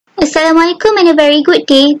Assalamualaikum and a very good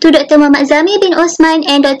day to Dr. Muhammad Zami bin Osman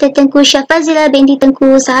and Dr. Tengku Syafazila binti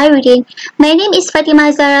Tengku Saharuddin. My name is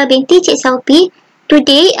Fatimah Zahra binti Cik Saupi.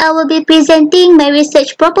 Today, I will be presenting my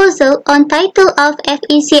research proposal on title of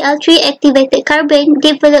FeCl3-Activated carbon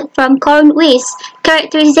developed from corn waste,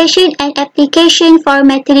 characterization and application for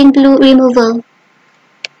methylene blue removal.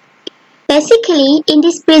 Basically, in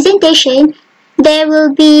this presentation, there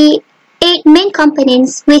will be 8 main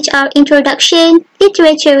components, which are introduction,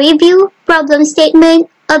 literature review, problem statement,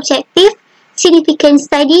 objective, significant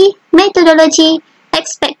study, methodology,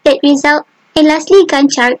 expected result, and lastly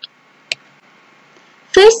GANTT chart.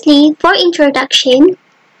 Firstly, for introduction,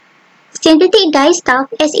 synthetic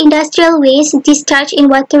dyestuff as industrial waste discharged in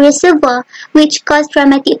water reservoir, which cause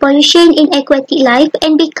dramatic pollution in aquatic life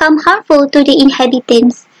and become harmful to the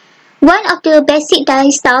inhabitants. One of the basic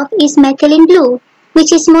dyestuff is methylene blue,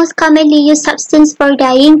 which is most commonly used substance for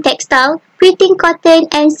dyeing textile, printing cotton,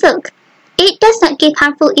 and silk. It does not give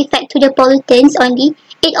harmful effect to the pollutants only,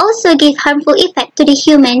 it also gives harmful effect to the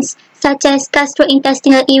humans, such as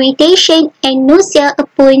gastrointestinal irritation and nausea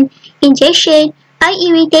upon ingestion, eye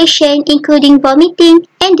irritation including vomiting,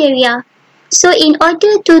 and diarrhea. So in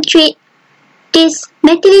order to treat this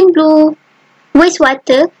methylene blue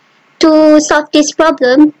wastewater to solve this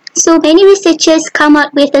problem, so many researchers come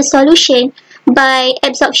up with a solution by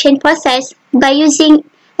absorption process by using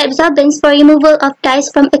absorbents for removal of dyes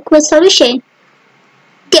from aqueous solution.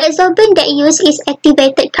 The adsorbent that used is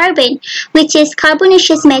activated carbon, which is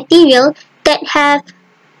carbonaceous material that have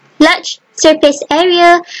large surface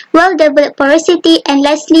area, well-developed porosity, and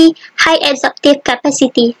lastly, high absorptive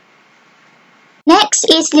capacity. Next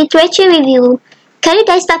is literature review. Color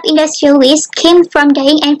dyestuff industrial waste came from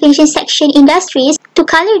dyeing and finishing section industries to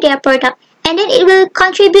color their product, and then it will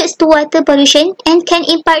contribute to water pollution and can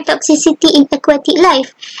impart toxicity in aquatic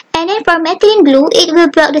life. And then for methylene blue, it will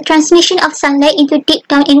block the transmission of sunlight into deep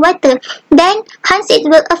down in water. Then hence it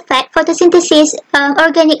will affect photosynthesis,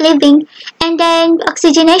 organic living, and then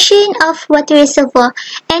oxygenation of water reservoir.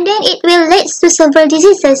 And then it will lead to several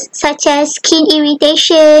diseases such as skin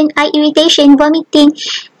irritation, eye irritation, vomiting,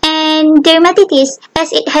 and dermatitis,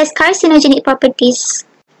 as it has carcinogenic properties.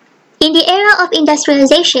 In the era of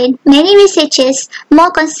industrialization, many researchers more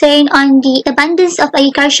concerned on the abundance of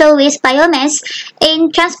agricultural waste biomass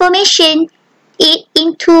in transformation it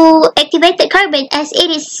into activated carbon, as it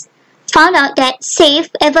is found out that safe,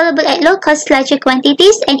 available at low cost, larger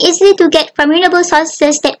quantities, and easily to get from renewable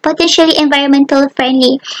sources that potentially environmental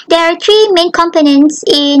friendly. There are 3 main components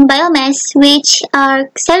in biomass, which are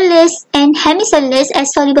cellulose and hemicellulose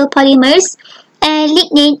as soluble polymers and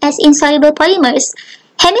lignin as insoluble polymers.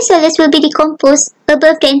 Hemicellulose will be decomposed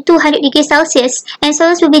above than 200 degrees Celsius, and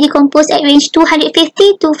cellulose will be decomposed at range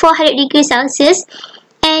 250 to 400 degrees Celsius,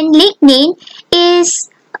 and lignin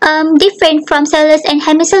is different from cellulose and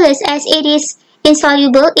hemicellulose, as it is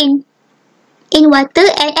insoluble in water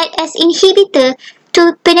and act as inhibitor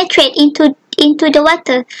to penetrate into the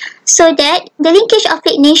water, so that the linkage of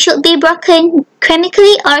lignin should be broken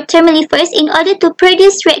chemically or thermally first in order to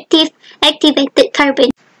produce reactive activated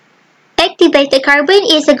carbon. Activated carbon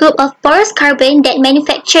is a group of porous carbon that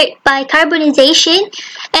manufactured by carbonization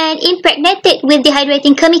and impregnated with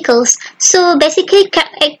dehydrating chemicals. So basically,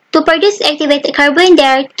 to produce activated carbon,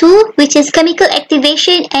 there are 2, which is chemical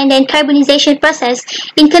activation and then carbonization process.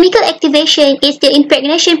 In chemical activation is the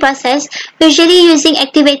impregnation process, usually using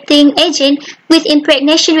activating agent with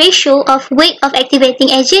impregnation ratio of weight of activating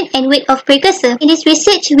agent and weight of precursor. In this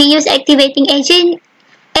research, we use activating agent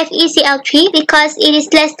FeCl3 because it is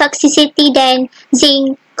less toxicity than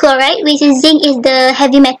zinc chloride, which is zinc is the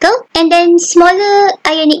heavy metal, and then smaller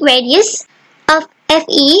ionic radius of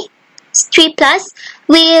Fe3+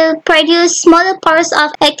 will produce smaller pores of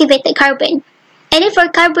activated carbon. And then for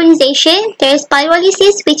carbonization, there is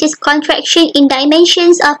pyrolysis, which is contraction in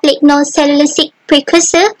dimensions of lignocellulosic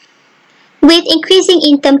precursor with increasing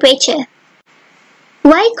in temperature.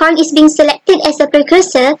 Why corn is being selected as a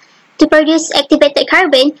precursor to produce activated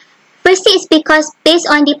carbon? Firstly, is because based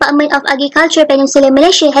on Department of Agriculture Peninsular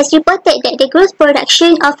Malaysia has reported that the gross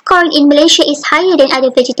production of corn in Malaysia is higher than other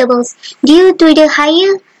vegetables due to the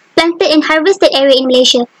higher planted and harvested area in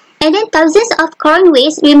Malaysia. And then thousands of corn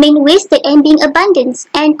waste remain wasted and being abundant,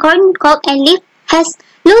 and corn cob and leaf has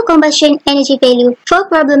low combustion energy value. For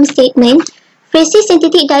problem statement, firstly,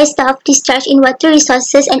 synthetic dyestuff discharged in water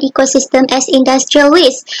resources and ecosystem as industrial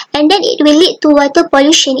waste, and then it will lead to water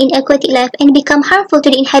pollution in aquatic life and become harmful to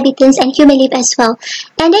the inhabitants and human life as well.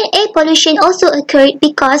 And then air pollution also occurred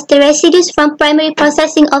because the residues from primary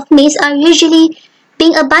processing of maize are usually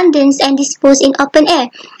being abundant and disposed in open air.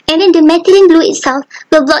 And then the methylene blue itself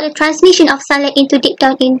will block the transmission of sunlight into deep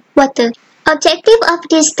down in water. Objective of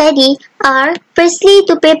this study are, firstly,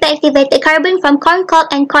 to prepare activated carbon from corn cob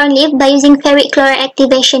and corn leaf by using ferric chloride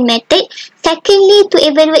activation method. Secondly, to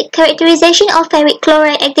evaluate characterization of ferric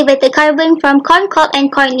chloride activated carbon from corn cob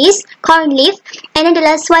and corn leaf. And then the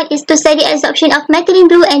last one is to study adsorption of methylene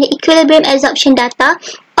blue and the equilibrium adsorption data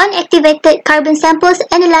on activated carbon samples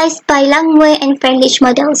analyzed by Langmuir and Freundlich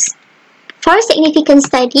models. For significant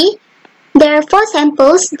study, there are 4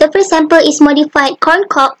 samples. The first sample is modified corn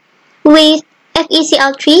cob with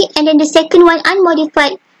FeCl3, and then the second one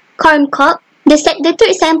unmodified corn cob. The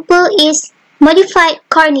third sample is modified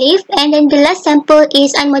corn leaf, and then the last sample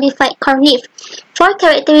is unmodified corn leaf. For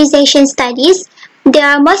characterization studies, there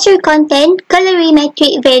are moisture content,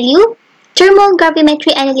 colorimetric value,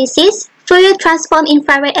 thermogravimetry analysis, Fourier transform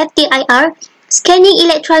infrared FTIR, scanning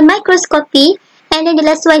electron microscopy, and then the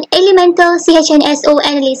last one, elemental CHNSO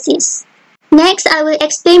analysis. Next, I will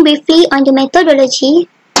explain briefly on the methodology.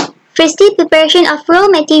 Firstly, preparation of raw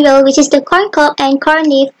material, which is the corn cob and corn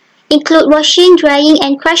leaf, include washing, drying,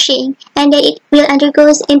 and crushing, and then it will undergo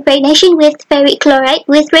impregnation with ferric chloride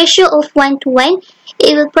with ratio of 1:1.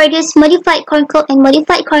 It will produce modified corn cob and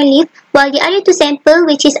modified corn leaf, while the other 2 samples,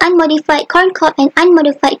 which is unmodified corn cob and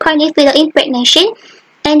unmodified corn leaf, without impregnation.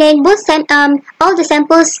 And then all the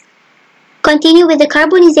samples continue with the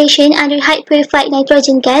carbonization under high purified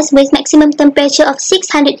nitrogen gas with maximum temperature of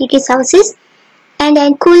 600 degrees Celsius. And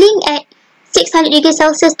then cooling at 600 degrees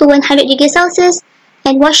Celsius to 100 degrees Celsius,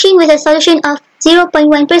 and washing with a solution of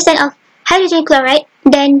 0.1% of hydrogen chloride,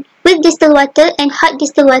 then with distilled water and hot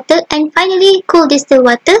distilled water, and finally cool distilled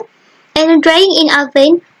water, and drying in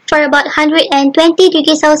oven for about 120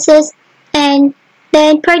 degrees Celsius, and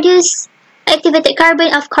then produce activated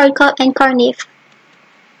carbon of corn cob and corn leaf.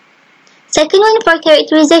 Second one, for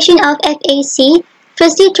characterization of FAC,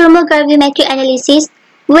 firstly thermogravimetry analysis,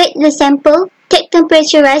 weight the sample, take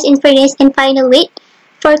temperature rise in furnace and final weight.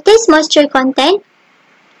 For test moisture content,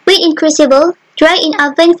 weight in crucible, dry in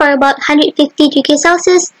oven for about 150 degrees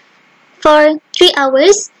Celsius for 3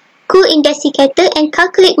 hours, cool in desiccator, and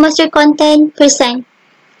calculate moisture content %.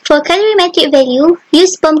 For calorimetric value,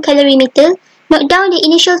 use bomb calorimeter, note down the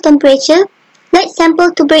initial temperature, let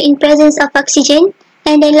sample to burn in presence of oxygen,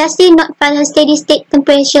 and then lastly note final steady state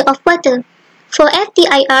temperature of water. For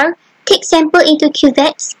FTIR, take sample into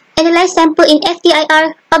cuvettes, analyze sample in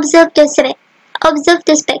FTIR, observe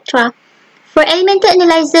the spectra. For elemental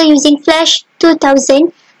analyzer using Flash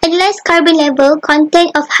 2000, analyze carbon level,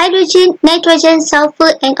 content of hydrogen, nitrogen,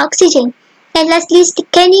 sulfur, and oxygen. And lastly,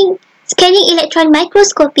 scanning electron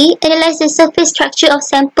microscopy, analyze the surface structure of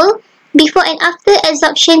sample before and after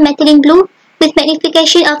adsorption methylene blue with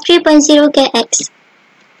magnification of 3.0 GANTT.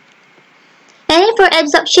 And then for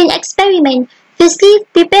adsorption experiment, firstly,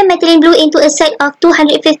 prepare methylene blue into a set of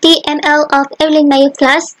 250 ml of Erlenmeyer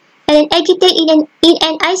flask, and then agitate in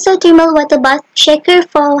an isothermal water bath shaker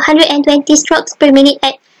for 120 strokes per minute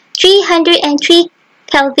at 303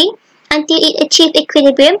 Kelvin until it achieves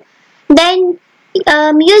equilibrium. Then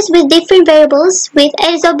use with different variables with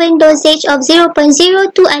adsorbent dosage of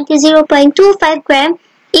 0.02 until 0.25 gram,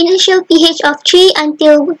 initial pH of 3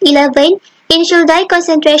 until 11, initial dye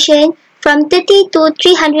concentration from 30 to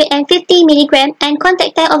 350 mg, and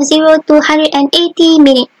contact time of 0 to 180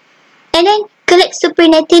 minutes. And then collect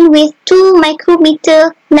supernatant with 2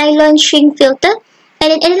 micrometer nylon shrink filter,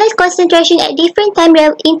 and then analyze concentration at different time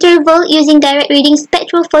interval using direct reading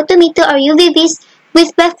spectrophotometer or UVVs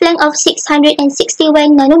with wavelength of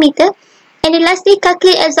 661 nanometer. And then lastly,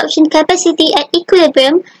 calculate adsorption capacity at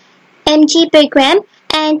equilibrium, mg per gram,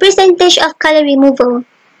 and percentage of color removal.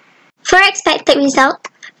 For expected result,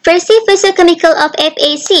 firstly, physiochemical of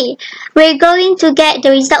FAC, we're going to get the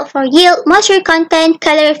result for yield, moisture content,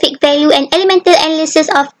 calorific value, and elemental analysis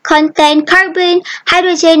of content, carbon,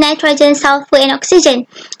 hydrogen, nitrogen, sulfur, and oxygen.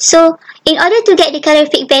 So, in order to get the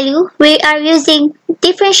calorific value, we are using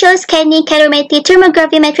differential scanning calorimetry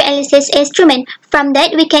thermogravimetry analysis instrument. From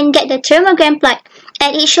that, we can get the thermogram plot,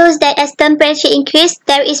 and it shows that as temperature increases,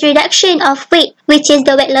 there is reduction of weight, which is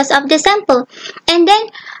the weight loss of the sample. And then,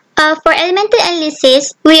 for elemental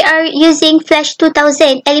analysis, we are using Flash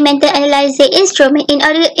 2000 elemental analyzer instrument in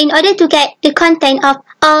order to get the content of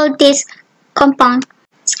all these compounds.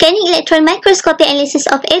 Scanning electron microscopy analysis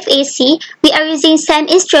of FAC, we are using SAM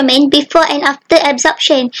instrument before and after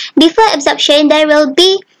absorption. Before absorption, there will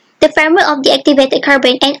be the framework of the activated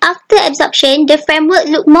carbon, and after absorption, the framework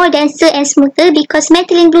look more denser and smoother because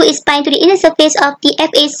methylene blue is bind to the inner surface of the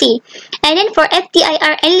FAC. And then for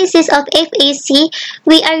FTIR analysis of FAC,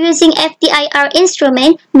 we are using FTIR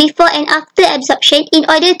instrument before and after absorption in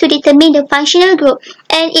order to determine the functional group,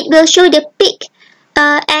 and it will show the peak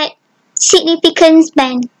at significance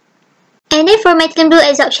band. And then for methylene blue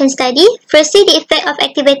adsorption study, firstly the effect of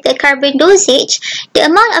activated carbon dosage, the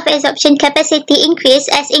amount of adsorption capacity increase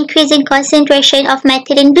as increasing concentration of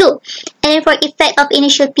methylene blue. And then for effect of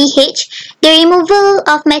initial pH, the removal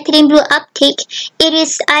of methylene blue uptake, it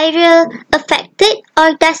is either affected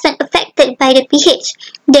or does not affected by the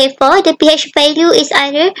pH. Therefore, the pH value is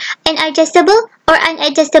either an adjustable or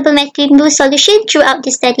unadjustable methylene blue solution throughout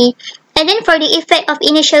the study. And then for the effect of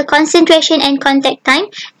initial concentration and contact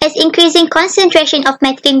time, as increasing concentration of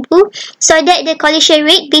methylene blue, so that the collision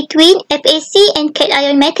rate between FAC and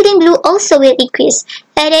cation methylene blue also will increase.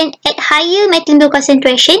 And then at higher methylene blue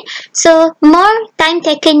concentration, so more time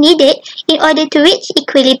taken needed in order to reach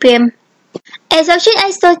equilibrium. Adsorption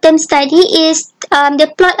isotherm study is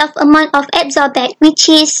the plot of amount of adsorbate, which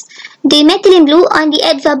is the methylene blue on the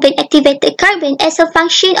adsorbent activated carbon as a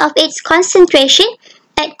function of its concentration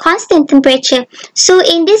at constant temperature. So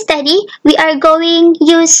in this study, we are going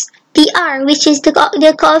use the R, which is the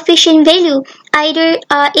coefficient value, either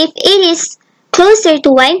if it is closer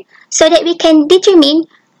to 1, so that we can determine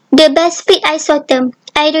the best fit isotherm.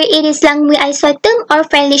 Either it is Langmuir isotherm or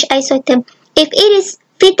Freundlich isotherm. If it is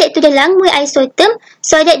fitted to the Langmuir isotherm,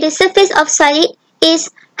 so that the surface of solid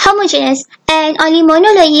is homogeneous and only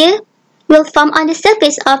monolayer will form on the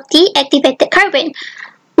surface of the activated carbon.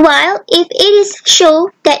 While if it is shown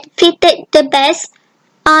that fitted the best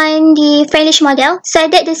on the Freundlich model, so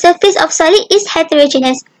that the surface of solid is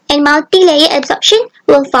heterogeneous and multi-layer absorption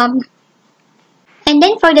will form. And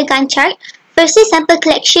then for the Gantt chart, firstly sample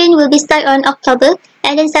collection will be start on October,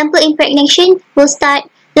 and then sample impregnation will start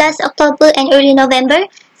last October and early November.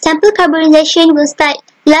 Sample carbonization will start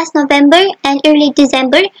last November and early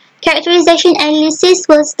December. Characterization analysis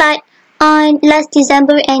will start on last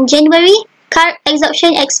December and January. Carb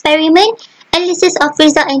adsorption experiment, analysis of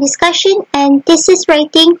result and discussion, and thesis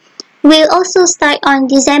writing will also start on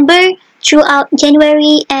December throughout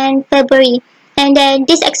January and February. And then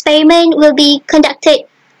this experiment will be conducted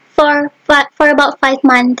for about 5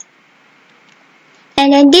 months.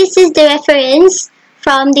 And then this is the reference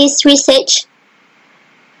from this research.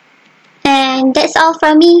 And that's all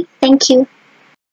from me. Thank you.